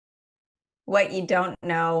What you don't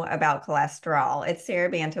know about cholesterol. It's Sarah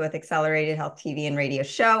Banta with Accelerated Health TV and radio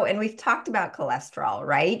show, and we've talked about cholesterol,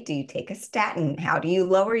 right? Do you take a statin? How do you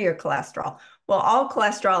lower your cholesterol? Well, all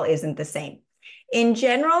cholesterol isn't the same. In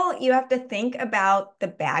general, you have to think about the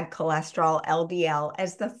bad cholesterol, LDL,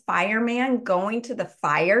 as the fireman going to the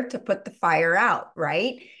fire to put the fire out,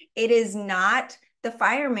 right? It is not the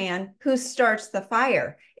fireman who starts the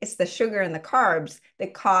fire. It's the sugar and the carbs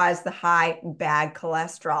that cause the high bad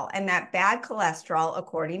cholesterol. And that bad cholesterol,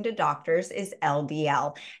 according to doctors, is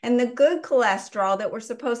LDL. And the good cholesterol that we're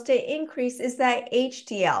supposed to increase is that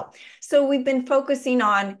HDL. So we've been focusing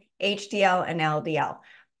on HDL and LDL.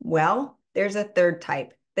 Well, there's a third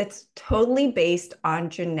type that's totally based on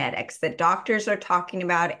genetics that doctors are talking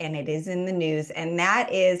about, and it is in the news, and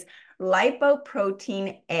that is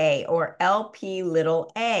lipoprotein A, or LP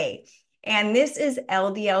little a. And this is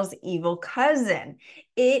LDL's evil cousin.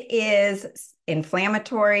 It is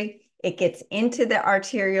inflammatory. It gets into the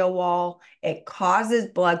arterial wall. It causes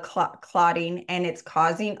blood clotting, and it's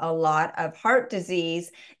causing a lot of heart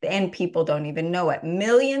disease, and people don't even know it.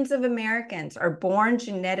 Millions of Americans are born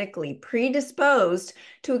genetically predisposed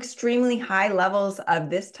to extremely high levels of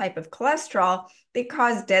this type of cholesterol that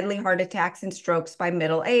cause deadly heart attacks and strokes by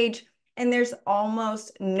middle age, and there's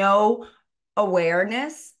almost no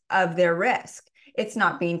awareness of their risk. It's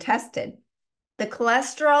not being tested. The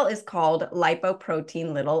cholesterol is called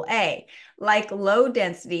lipoprotein little a. Like low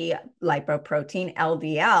density lipoprotein,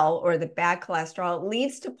 LDL, or the bad cholesterol,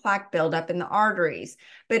 leads to plaque buildup in the arteries.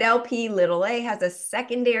 But LP little a has a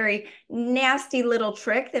secondary nasty little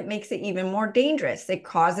trick that makes it even more dangerous. It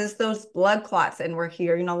causes those blood clots, and we're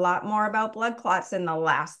hearing a lot more about blood clots in the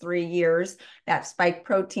last 3 years. That spike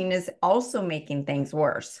protein is also making things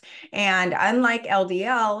worse. And unlike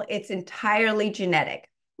LDL, it's entirely genetic,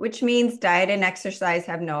 which means diet and exercise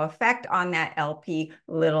have no effect on that LP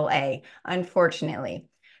little a, unfortunately.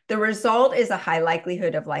 The result is a high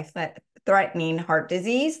likelihood of life-threatening heart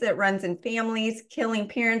disease that runs in families, killing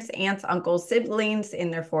parents, aunts, uncles, siblings in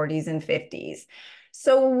their 40s and 50s.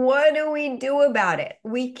 So what do we do about it?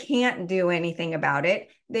 We can't do anything about it.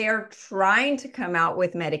 They are trying to come out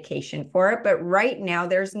with medication for it, but right now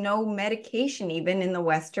there's no medication even in the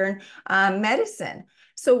Western medicine.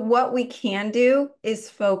 So what we can do is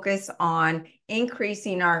focus on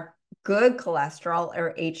increasing our good cholesterol,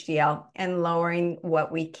 or HDL, and lowering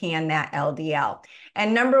what we can, that LDL.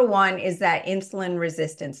 And number one is that insulin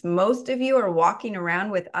resistance. Most of you are walking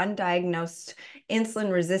around with undiagnosed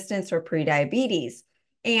insulin resistance or prediabetes.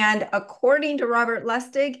 And according to Robert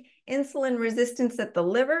Lustig, insulin resistance at the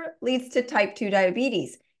liver leads to type 2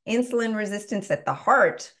 diabetes. Insulin resistance at the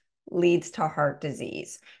heart leads to heart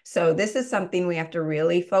disease. So this is something we have to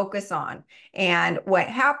really focus on. And what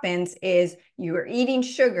happens is you're eating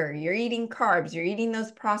sugar, you're eating carbs, you're eating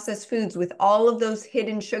those processed foods with all of those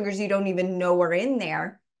hidden sugars you don't even know are in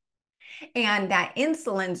there. And that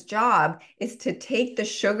insulin's job is to take the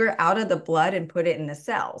sugar out of the blood and put it in the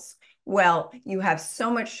cells. Well, you have so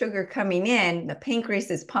much sugar coming in, the pancreas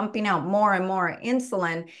is pumping out more and more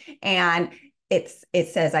insulin, and it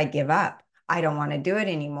says, I give up. I don't want to do it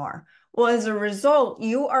anymore. Well, as a result,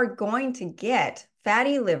 you are going to get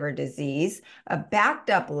fatty liver disease, a backed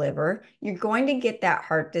up liver. You're going to get that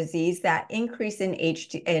heart disease, that increase in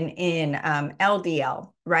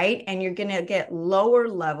LDL, right? And you're going to get lower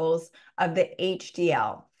levels of the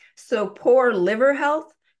HDL. So poor liver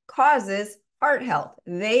health causes heart health.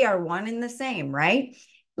 They are one and the same, right?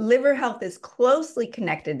 Liver health is closely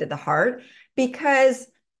connected to the heart because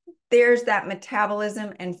there's that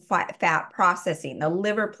metabolism and fat processing. The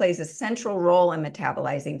liver plays a central role in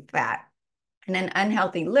metabolizing fat. And an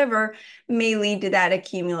unhealthy liver may lead to that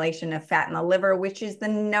accumulation of fat in the liver, which is the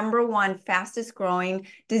 #1 fastest growing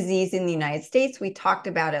disease in the United States. We talked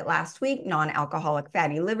about it last week. Non-alcoholic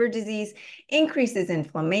fatty liver disease increases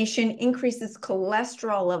inflammation, increases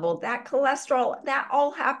cholesterol level. That cholesterol, that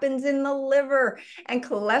all happens in the liver. And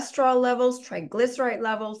cholesterol levels, triglyceride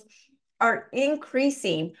levels are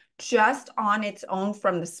increasing just on its own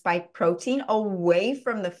from the spike protein away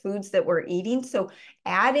from the foods that we're eating. So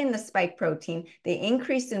add in the spike protein, the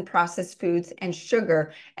increase in processed foods and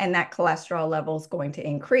sugar, and that cholesterol level is going to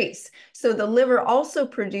increase. So the liver also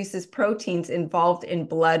produces proteins involved in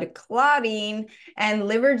blood clotting, and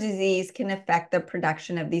liver disease can affect the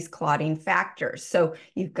production of these clotting factors. So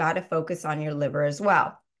you've got to focus on your liver as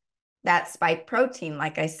well. That spike protein,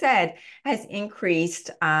 like I said, has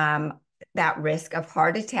increased that risk of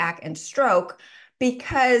heart attack and stroke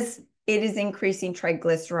because it is increasing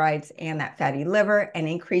triglycerides and that fatty liver, and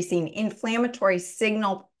increasing inflammatory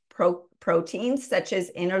signal proteins such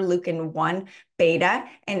as interleukin 1 beta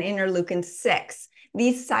and interleukin 6.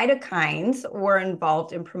 These cytokines were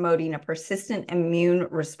involved in promoting a persistent immune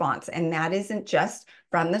response. And that isn't just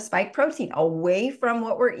from the spike protein, away from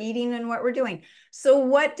what we're eating and what we're doing. So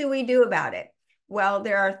what do we do about it? Well,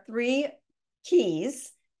 there are three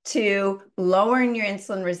keys to lowering your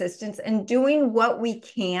insulin resistance and doing what we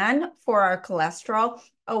can for our cholesterol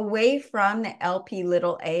away from the LP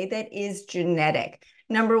little a that is genetic.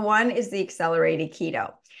 Number one is the accelerated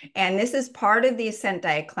keto. And this is part of the Ascent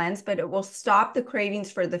Diet Cleanse, but it will stop the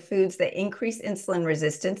cravings for the foods that increase insulin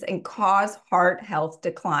resistance and cause heart health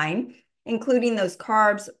decline, including those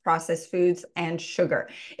carbs, processed foods, and sugar.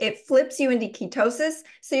 It flips you into ketosis.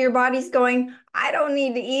 So your body's going, I don't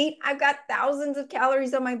need to eat. I've got thousands of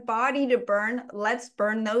calories on my body to burn. Let's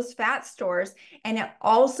burn those fat stores. And it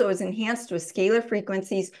also is enhanced with scalar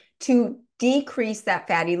frequencies to decrease that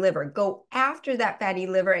fatty liver. Go after that fatty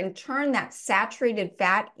liver and turn that saturated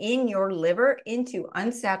fat in your liver into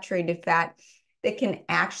unsaturated fat that can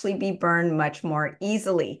actually be burned much more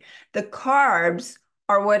easily. The carbs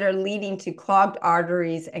are what are leading to clogged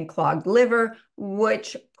arteries and clogged liver,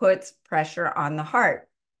 which puts pressure on the heart.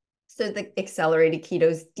 So the accelerated keto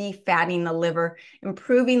is defatting the liver,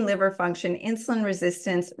 improving liver function, insulin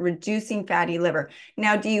resistance, reducing fatty liver.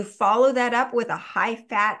 Now, do you follow that up with a high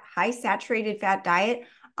fat, high saturated fat diet?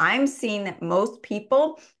 I'm seeing that most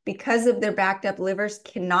people, because of their backed up livers,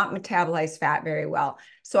 cannot metabolize fat very well.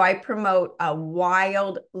 So I promote a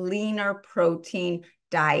wild, leaner protein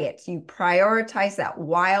diet. You prioritize that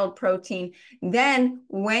wild protein. Then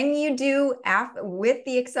when you do, with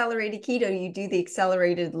the accelerated keto, you do the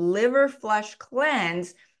accelerated liver flush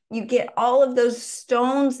cleanse, you get all of those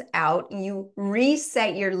stones out, you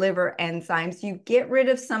reset your liver enzymes, you get rid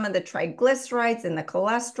of some of the triglycerides and the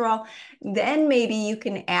cholesterol, then maybe you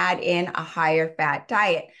can add in a higher fat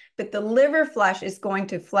diet. But the liver flush is going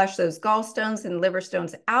to flush those gallstones and liver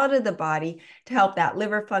stones out of the body to help that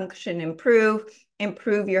liver function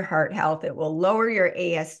improve your heart health. It will lower your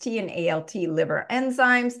AST and ALT liver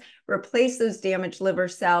enzymes, replace those damaged liver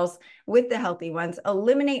cells with the healthy ones,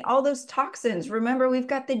 eliminate all those toxins. Remember, we've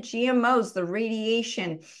got the GMOs, the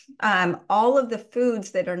radiation, all of the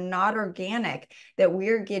foods that are not organic that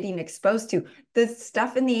we're getting exposed to, the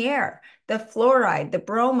stuff in the air, the fluoride, the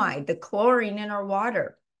bromide, the chlorine in our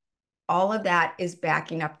water. All of that is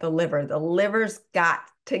backing up the liver. The liver's got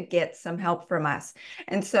to get some help from us.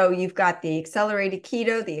 And so you've got the accelerated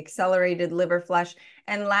keto, the accelerated liver flush,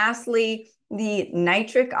 and lastly, the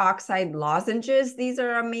nitric oxide lozenges. These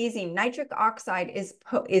are amazing. Nitric oxide is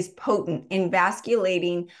potent in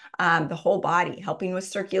vasculating the whole body, helping with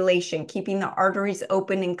circulation, keeping the arteries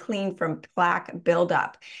open and clean from plaque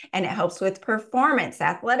buildup. And it helps with performance,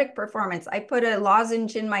 athletic performance. I put a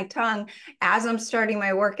lozenge in my tongue as I'm starting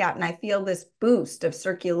my workout, and I feel this boost of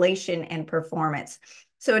circulation and performance.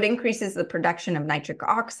 So it increases the production of nitric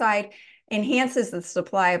oxide, enhances the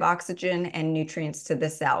supply of oxygen and nutrients to the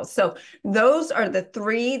cells. So those are the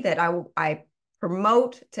three that I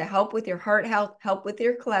promote to help with your heart health, help with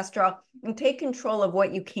your cholesterol, and take control of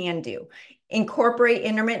what you can do. Incorporate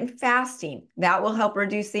intermittent fasting. That will help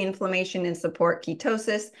reduce the inflammation and support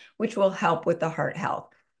ketosis, which will help with the heart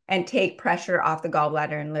health and take pressure off the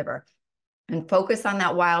gallbladder and liver. And focus on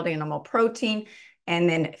that wild animal protein, and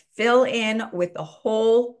then fill in with the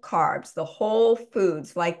whole carbs, the whole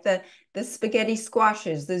foods, like the spaghetti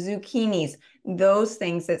squashes, the zucchinis, those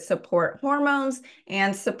things that support hormones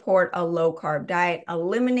and support a low carb diet.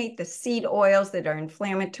 Eliminate the seed oils that are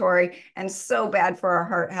inflammatory and so bad for our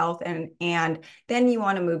heart health. And then you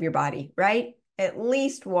want to move your body, right? At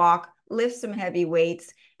least walk, lift some heavy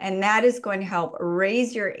weights, and that is going to help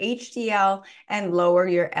raise your HDL and lower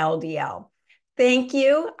your LDL. Thank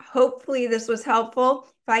you. Hopefully this was helpful.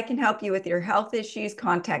 If I can help you with your health issues,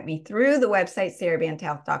 contact me through the website,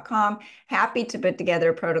 sarahbanthealth.com. Happy to put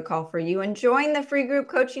together a protocol for you, and join the free group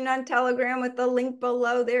coaching on Telegram with the link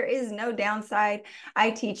below. There is no downside. I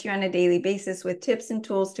teach you on a daily basis with tips and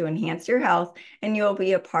tools to enhance your health, and you'll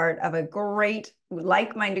be a part of a great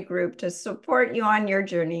like-minded group to support you on your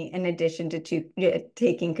journey, in addition to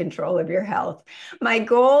taking control of your health. My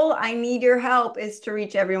goal, I need your help, is to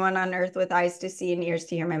reach everyone on earth with eyes to see and ears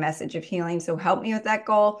to hear my message of healing. So help me with that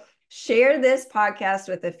goal. Share this podcast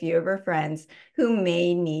with a few of your friends who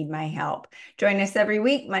may need my help. Join us every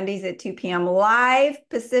week, Mondays at 2 p.m. live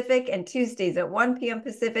Pacific and Tuesdays at 1 p.m.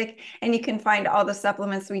 Pacific. And you can find all the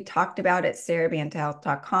supplements we talked about at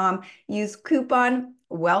sarahbanthealth.com. Use coupon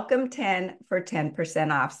WELCOME10 for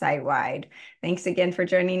 10% off site-wide. Thanks again for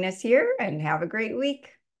joining us here, and have a great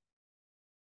week.